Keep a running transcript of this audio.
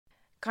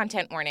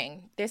Content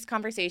warning. This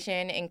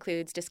conversation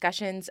includes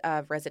discussions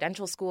of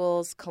residential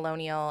schools,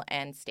 colonial,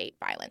 and state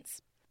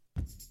violence.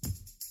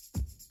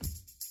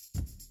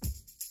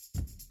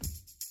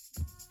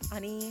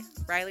 Ani,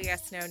 Riley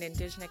Esno,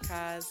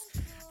 Nindignikas.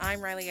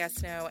 I'm Riley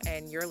Esno,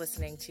 and you're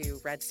listening to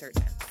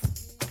REDsurgence.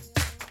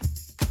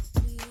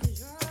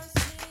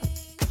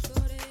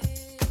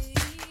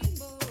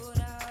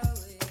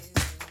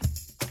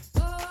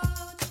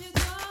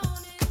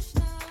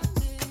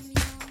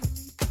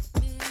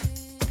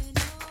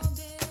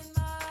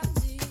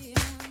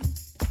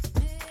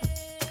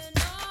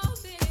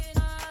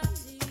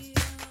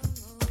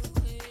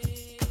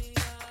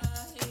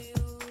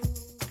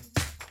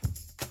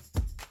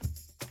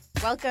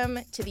 Welcome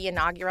to the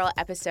inaugural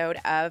episode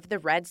of the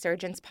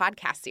REDsurgence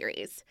podcast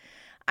series.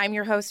 I'm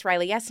your host,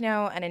 Riley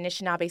Esno, an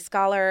Anishinaabe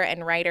scholar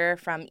and writer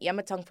from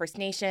Yamatong First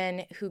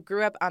Nation who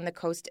grew up on the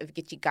coast of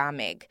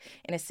Gitchigamig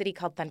in a city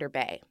called Thunder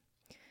Bay.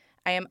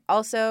 I am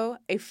also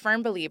a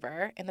firm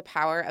believer in the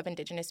power of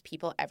Indigenous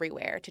people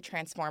everywhere to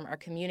transform our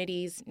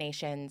communities,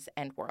 nations,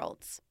 and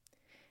worlds.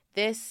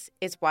 This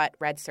is what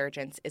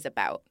REDsurgence is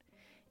about: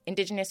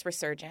 Indigenous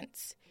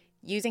resurgence.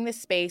 Using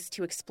this space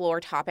to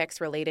explore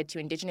topics related to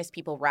Indigenous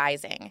people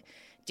rising,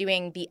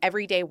 doing the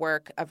everyday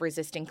work of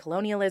resisting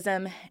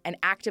colonialism, and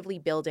actively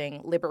building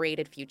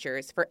liberated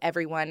futures for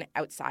everyone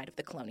outside of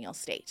the colonial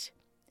state.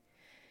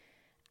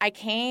 I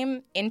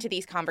came into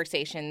these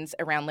conversations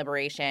around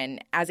liberation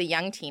as a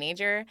young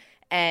teenager,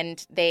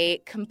 and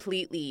they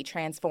completely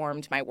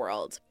transformed my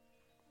world.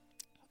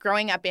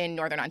 Growing up in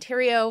Northern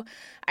Ontario,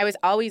 I was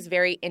always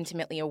very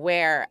intimately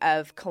aware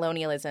of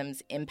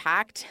colonialism's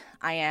impact.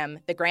 I am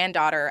the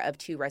granddaughter of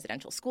two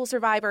residential school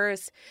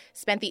survivors,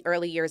 spent the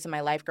early years of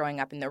my life growing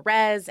up in the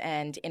res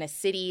and in a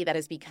city that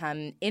has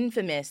become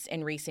infamous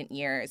in recent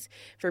years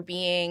for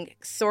being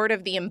sort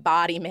of the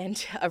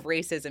embodiment of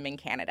racism in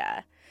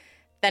Canada.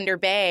 Thunder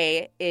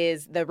Bay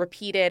is the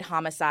repeated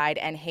homicide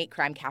and hate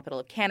crime capital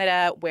of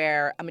Canada,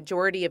 where a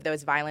majority of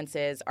those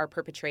violences are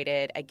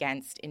perpetrated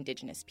against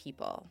Indigenous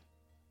people.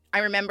 I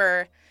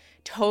remember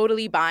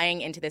totally buying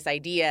into this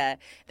idea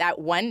that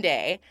one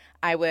day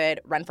I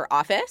would run for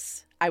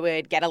office, I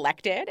would get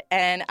elected,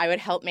 and I would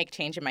help make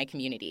change in my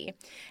community,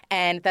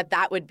 and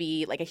that would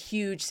be like a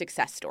huge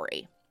success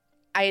story.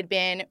 I had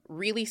been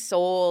really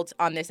sold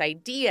on this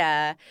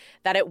idea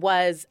that it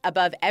was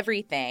above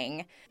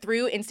everything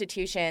through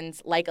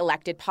institutions like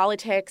elected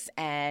politics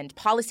and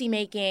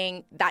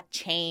policymaking that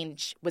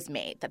change was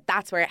made,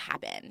 that's where it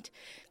happened.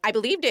 I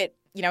believed it,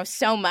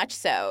 so much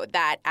so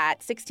that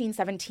at 16,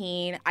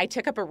 17, I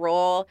took up a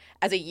role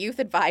as a youth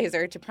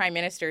advisor to Prime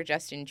Minister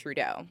Justin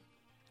Trudeau.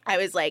 I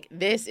was like,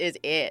 this is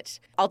it.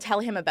 I'll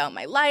tell him about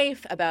my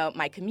life, about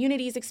my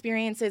community's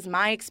experiences,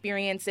 my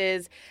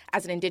experiences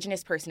as an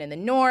Indigenous person in the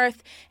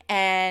North,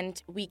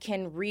 and we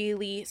can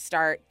really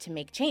start to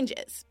make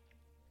changes.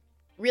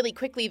 Really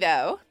quickly,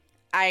 though,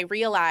 I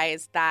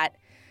realized that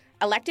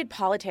elected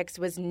politics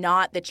was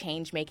not the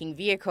change-making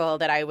vehicle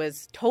that I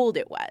was told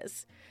it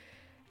was.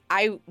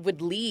 I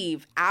would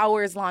leave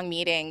hours-long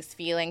meetings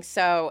feeling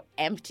so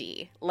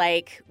empty,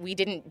 like we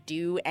didn't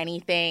do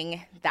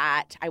anything,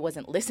 that I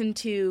wasn't listened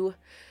to.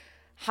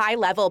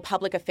 High-level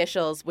public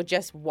officials would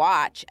just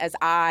watch as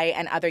I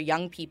and other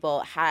young people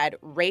had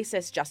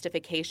racist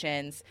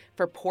justifications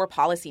for poor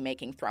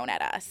policymaking thrown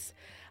at us.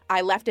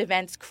 I left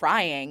events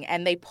crying,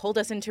 and they pulled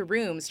us into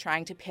rooms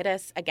trying to pit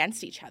us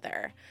against each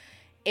other.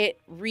 It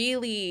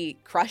really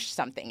crushed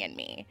something in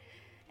me.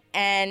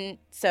 And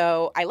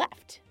so I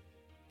left.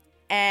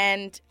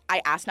 And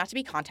I asked not to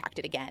be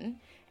contacted again.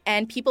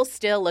 And people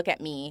still look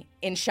at me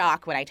in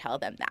shock when I tell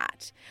them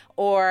that.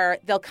 Or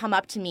they'll come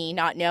up to me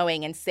not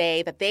knowing and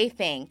say that they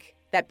think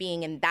that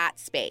being in that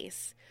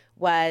space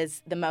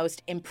was the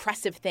most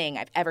impressive thing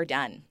I've ever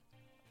done.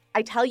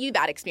 I tell you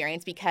that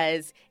experience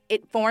because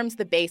it forms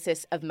the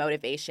basis of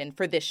motivation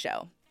for this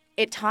show.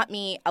 It taught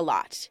me a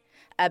lot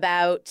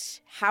about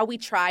how we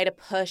try to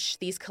push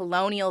these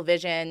colonial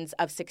visions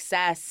of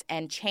success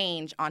and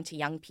change onto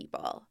young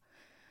people,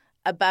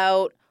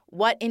 about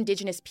what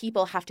Indigenous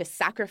people have to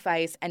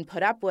sacrifice and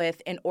put up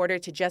with in order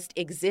to just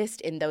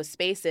exist in those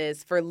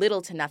spaces for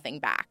little to nothing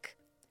back.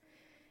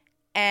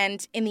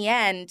 And in the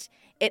end,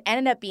 it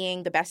ended up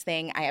being the best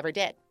thing I ever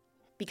did.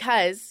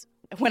 Because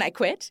when I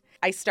quit,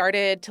 I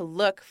started to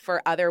look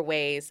for other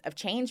ways of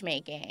change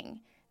making.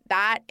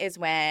 That is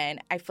when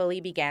I fully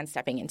began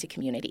stepping into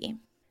community.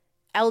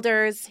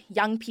 Elders,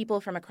 young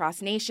people from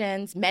across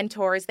nations,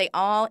 mentors, they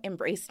all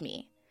embraced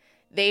me.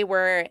 They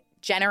were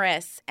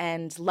generous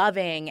and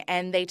loving,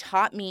 and they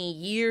taught me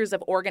years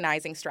of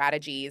organizing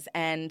strategies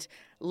and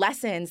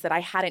lessons that I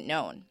hadn't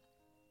known.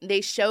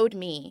 They showed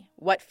me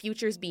what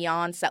futures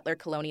beyond settler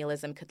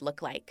colonialism could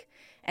look like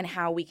and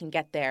how we can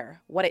get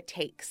there, what it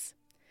takes.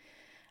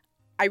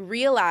 I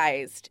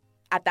realized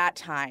at that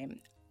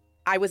time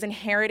I was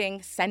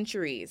inheriting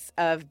centuries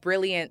of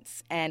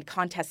brilliance and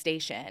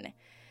contestation.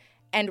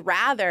 And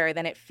rather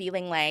than it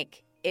feeling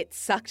like it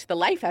sucked the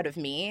life out of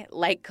me,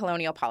 like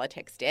colonial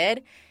politics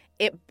did,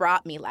 it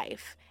brought me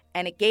life.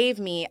 and it gave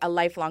me a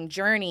lifelong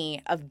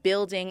journey of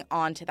building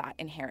onto that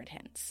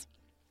inheritance.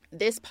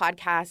 This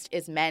podcast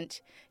is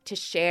meant to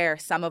share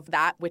some of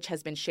that which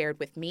has been shared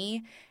with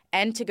me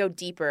and to go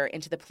deeper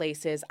into the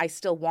places I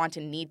still want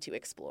and need to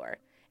explore,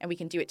 and we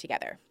can do it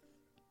together.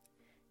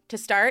 To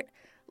start,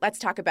 let's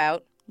talk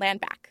about land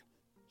back.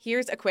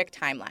 Here's a quick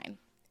timeline.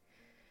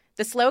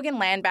 The slogan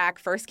land back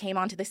first came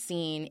onto the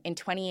scene in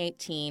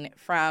 2018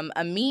 from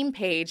a meme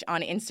page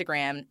on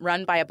Instagram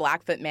run by a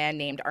Blackfoot man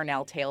named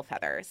Arnell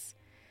Tailfeathers.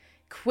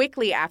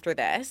 Quickly after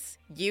this,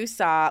 you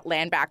saw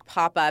land back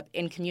pop up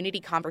in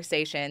community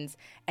conversations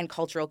and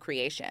cultural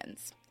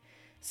creations.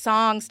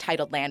 Songs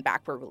titled Land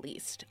Back were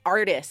released.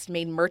 Artists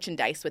made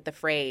merchandise with the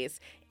phrase.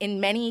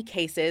 In many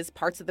cases,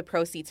 parts of the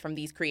proceeds from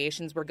these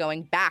creations were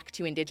going back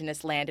to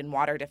Indigenous land and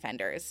water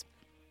defenders.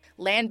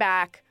 Land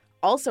back,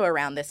 also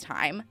around this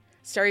time,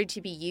 started to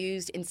be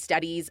used in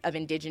studies of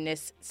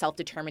Indigenous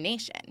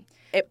self-determination.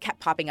 It kept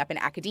popping up in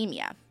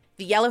academia.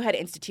 The Yellowhead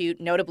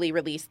Institute notably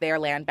released their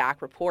Land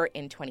Back report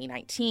in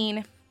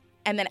 2019.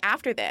 And then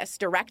after this,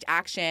 direct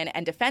action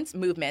and defense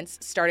movements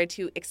started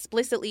to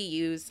explicitly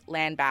use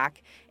land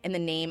back in the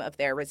name of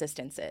their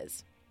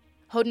resistances.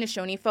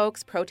 Haudenosaunee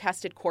folks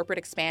protested corporate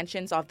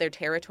expansions of their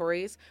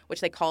territories,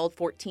 which they called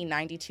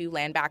 1492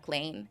 Land Back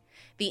Lane.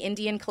 The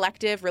Indian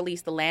Collective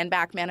released the Land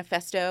Back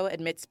Manifesto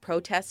amidst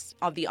protests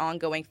of the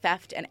ongoing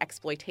theft and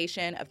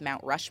exploitation of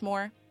Mount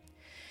Rushmore.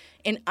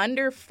 In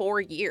under 4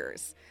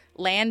 years,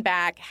 land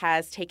back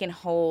has taken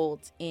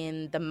hold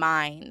in the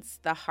minds,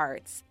 the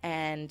hearts,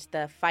 and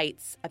the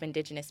fights of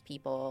Indigenous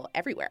people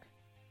everywhere.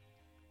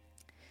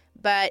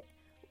 But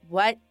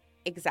what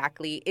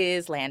exactly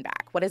is land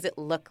back? What does it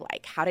look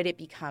like? How did it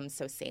become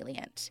so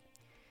salient?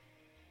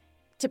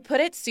 To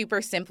put it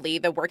super simply,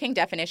 the working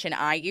definition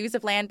I use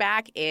of land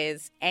back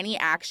is any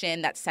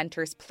action that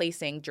centers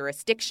placing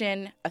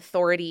jurisdiction,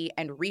 authority,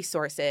 and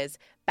resources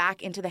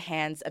back into the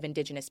hands of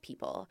Indigenous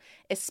people,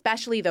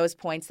 especially those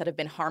points that have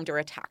been harmed or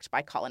attacked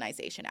by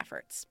colonization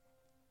efforts.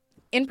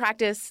 In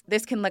practice,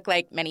 this can look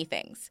like many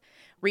things.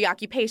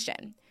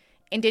 Reoccupation.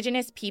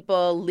 Indigenous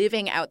people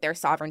living out their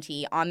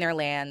sovereignty on their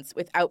lands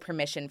without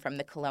permission from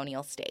the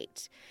colonial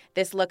state.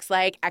 This looks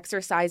like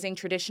exercising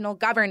traditional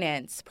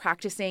governance,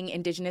 practicing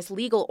Indigenous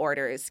legal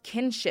orders,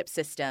 kinship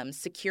systems,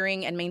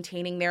 securing and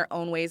maintaining their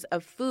own ways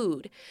of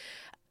food.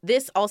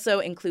 This also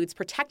includes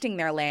protecting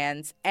their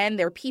lands and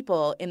their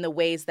people in the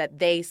ways that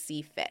they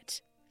see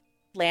fit.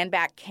 Land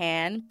back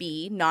can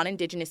be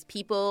non-Indigenous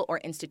people or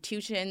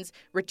institutions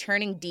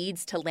returning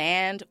deeds to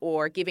land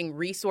or giving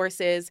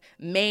resources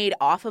made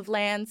off of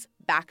lands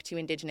back to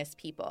Indigenous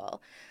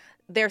people.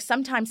 There's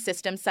sometimes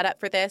systems set up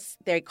for this.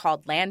 They're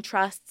called land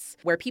trusts,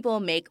 where people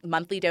make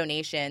monthly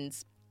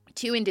donations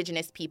to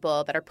Indigenous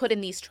people that are put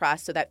in these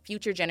trusts so that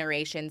future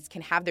generations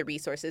can have the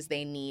resources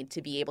they need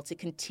to be able to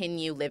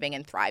continue living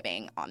and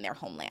thriving on their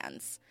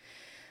homelands.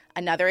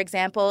 Another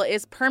example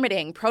is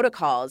permitting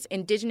protocols,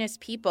 Indigenous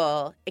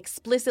people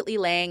explicitly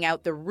laying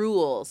out the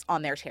rules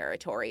on their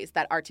territories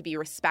that are to be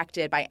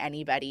respected by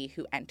anybody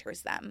who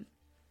enters them.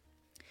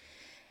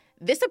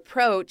 This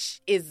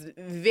approach is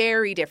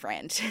very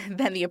different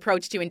than the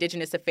approach to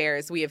Indigenous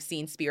affairs we have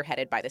seen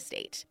spearheaded by the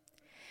state.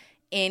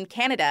 In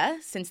Canada,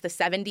 since the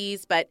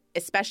 70s, but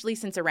especially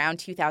since around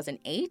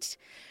 2008,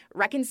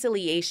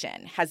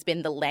 reconciliation has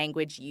been the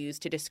language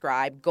used to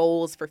describe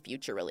goals for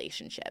future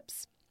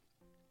relationships.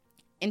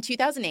 In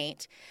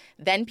 2008,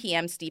 then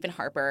PM Stephen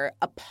Harper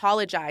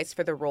apologized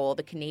for the role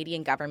the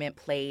Canadian government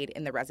played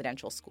in the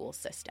residential school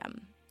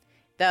system.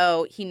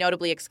 Though he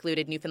notably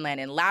excluded Newfoundland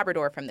and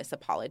Labrador from this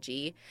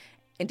apology,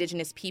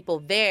 Indigenous people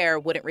there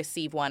wouldn't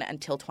receive one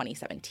until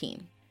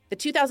 2017. The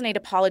 2008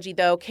 apology,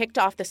 though, kicked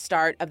off the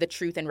start of the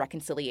Truth and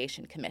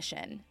Reconciliation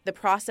Commission, the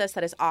process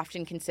that is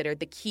often considered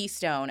the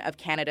keystone of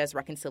Canada's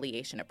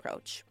reconciliation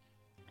approach.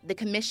 The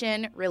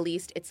commission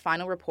released its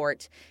final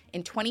report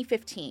in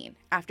 2015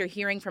 after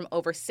hearing from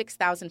over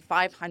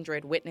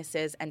 6,500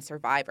 witnesses and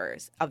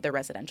survivors of the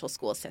residential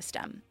school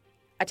system.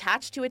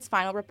 Attached to its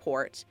final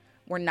report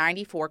were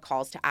 94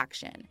 calls to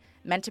action,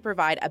 meant to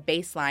provide a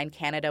baseline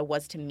Canada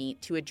was to meet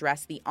to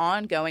address the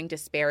ongoing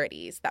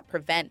disparities that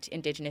prevent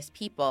Indigenous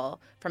people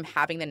from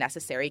having the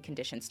necessary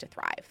conditions to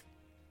thrive.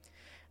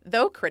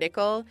 Though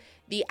critical,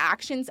 the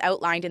actions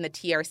outlined in the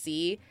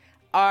TRC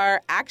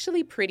are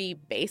actually pretty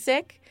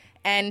basic.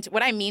 And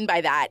what I mean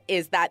by that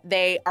is that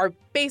they are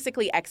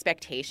basically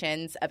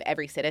expectations of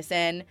every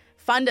citizen.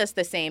 Fund us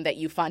the same that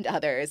you fund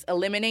others.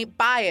 Eliminate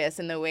bias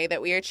in the way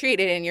that we are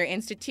treated in your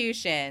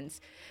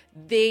institutions.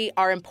 They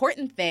are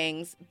important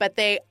things, but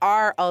they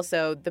are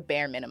also the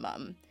bare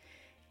minimum.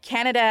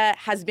 Canada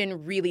has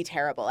been really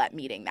terrible at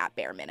meeting that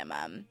bare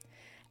minimum.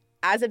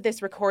 As of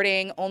this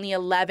recording, only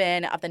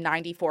 11 of the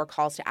 94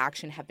 calls to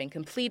action have been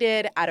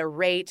completed at a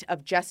rate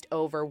of just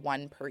over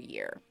 1 per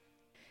year.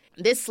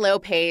 This slow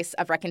pace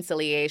of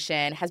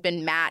reconciliation has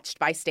been matched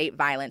by state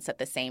violence at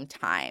the same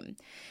time.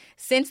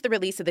 Since the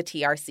release of the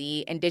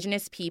TRC,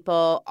 Indigenous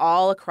people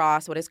all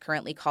across what is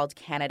currently called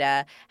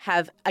Canada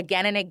have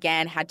again and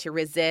again had to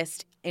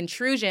resist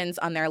intrusions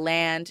on their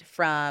land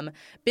from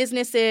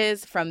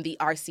businesses, from the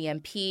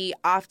RCMP,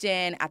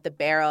 often at the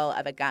barrel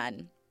of a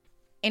gun.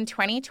 In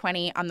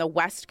 2020, on the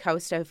west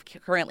coast of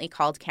currently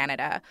called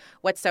Canada,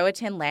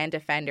 Wet'suwet'en land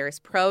defenders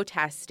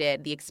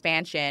protested the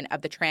expansion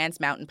of the Trans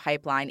Mountain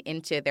Pipeline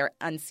into their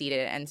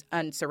unceded and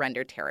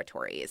unsurrendered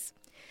territories.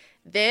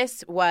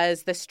 This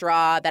was the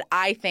straw that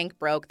I think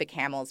broke the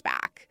camel's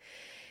back.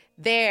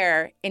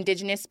 There,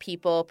 Indigenous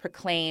people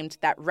proclaimed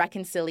that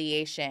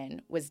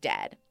reconciliation was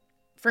dead.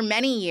 For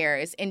many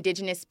years,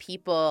 Indigenous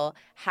people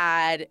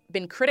had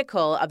been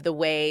critical of the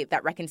way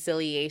that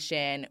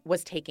reconciliation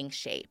was taking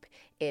shape.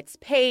 Its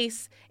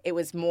pace, it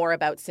was more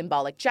about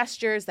symbolic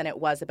gestures than it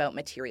was about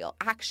material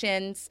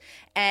actions.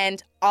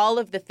 And all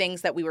of the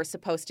things that we were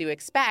supposed to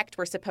expect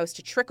were supposed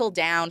to trickle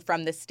down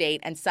from the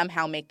state and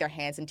somehow make their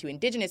hands into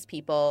Indigenous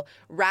people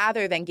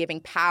rather than giving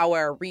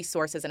power,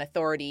 resources, and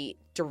authority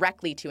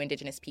directly to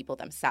Indigenous people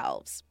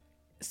themselves.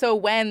 So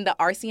when the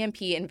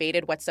RCMP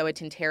invaded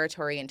Wet'suwet'en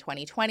territory in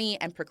 2020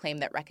 and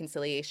proclaimed that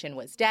reconciliation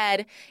was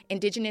dead,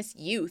 Indigenous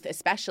youth,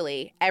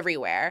 especially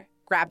everywhere,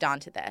 grabbed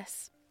onto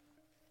this.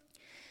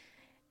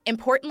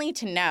 Importantly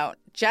to note,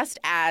 just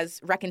as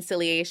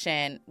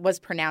reconciliation was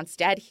pronounced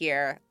dead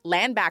here,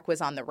 land back was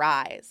on the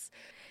rise.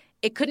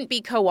 It couldn't be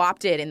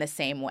co-opted in the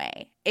same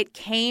way. It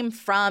came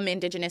from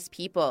Indigenous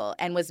people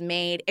and was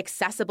made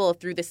accessible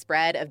through the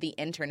spread of the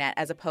internet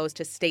as opposed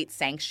to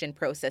state-sanctioned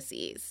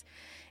processes.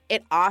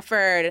 It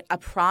offered a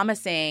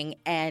promising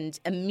and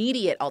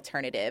immediate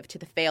alternative to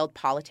the failed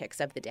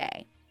politics of the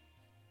day.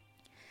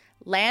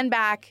 Land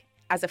back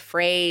as a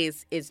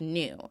phrase is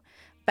new,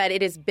 but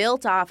it is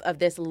built off of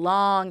this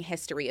long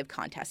history of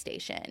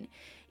contestation.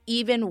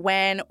 Even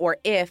when or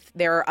if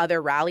there are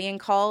other rallying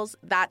calls,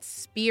 that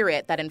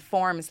spirit that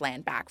informs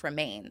land back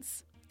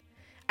remains.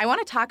 I want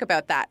to talk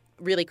about that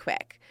really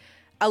quick.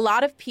 A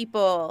lot of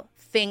people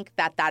think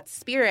that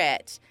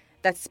spirit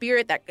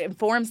that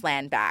informs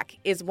land back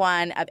is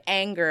one of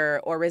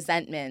anger or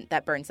resentment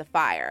that burns a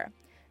fire.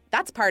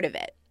 That's part of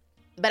it.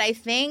 But I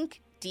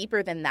think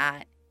deeper than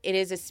that, it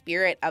is a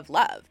spirit of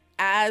love.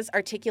 As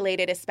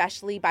articulated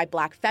especially by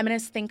Black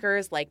feminist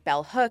thinkers like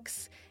Bell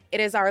Hooks, it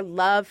is our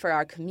love for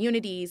our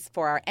communities,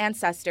 for our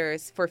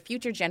ancestors, for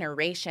future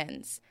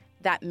generations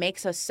that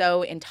makes us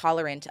so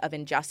intolerant of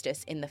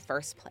injustice in the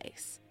first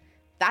place.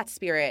 That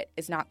spirit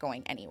is not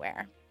going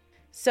anywhere.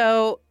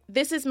 So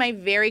this is my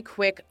very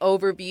quick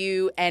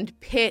overview and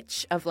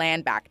pitch of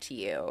land back to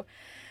you.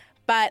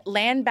 But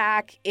land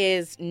back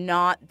is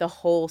not the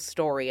whole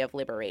story of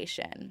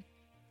liberation.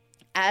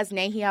 As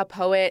Nehiyah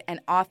poet and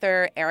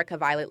author Erica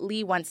Violet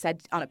Lee once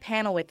said on a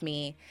panel with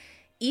me,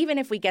 even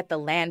if we get the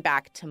land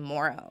back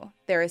tomorrow,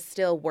 there is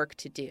still work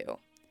to do.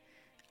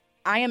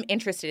 I am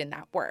interested in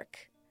that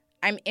work.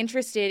 I'm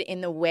interested in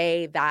the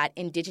way that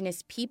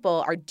Indigenous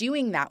people are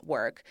doing that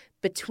work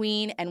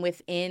between and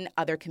within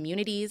other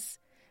communities,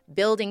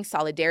 building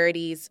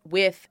solidarities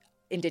with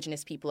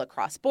Indigenous people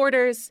across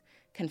borders,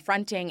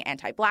 confronting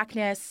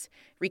anti-Blackness,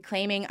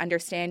 reclaiming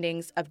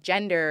understandings of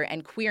gender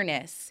and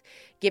queerness,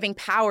 giving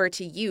power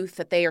to youth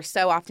that they are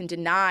so often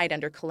denied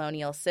under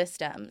colonial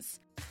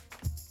systems.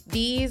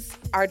 These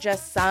are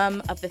just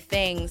some of the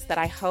things that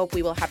I hope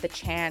we will have the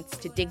chance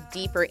to dig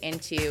deeper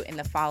into in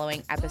the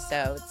following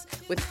episodes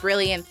with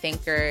brilliant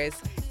thinkers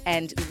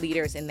and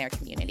leaders in their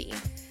community.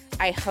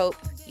 I hope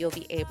you'll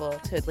be able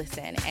to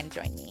listen and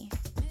join me.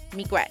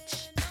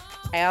 Miigwech.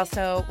 I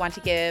also want to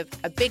give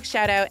a big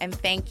shout out and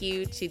thank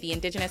you to the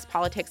Indigenous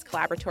Politics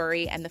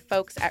Collaboratory and the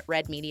folks at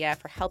Red Media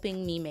for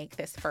helping me make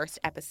this first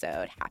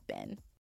episode happen.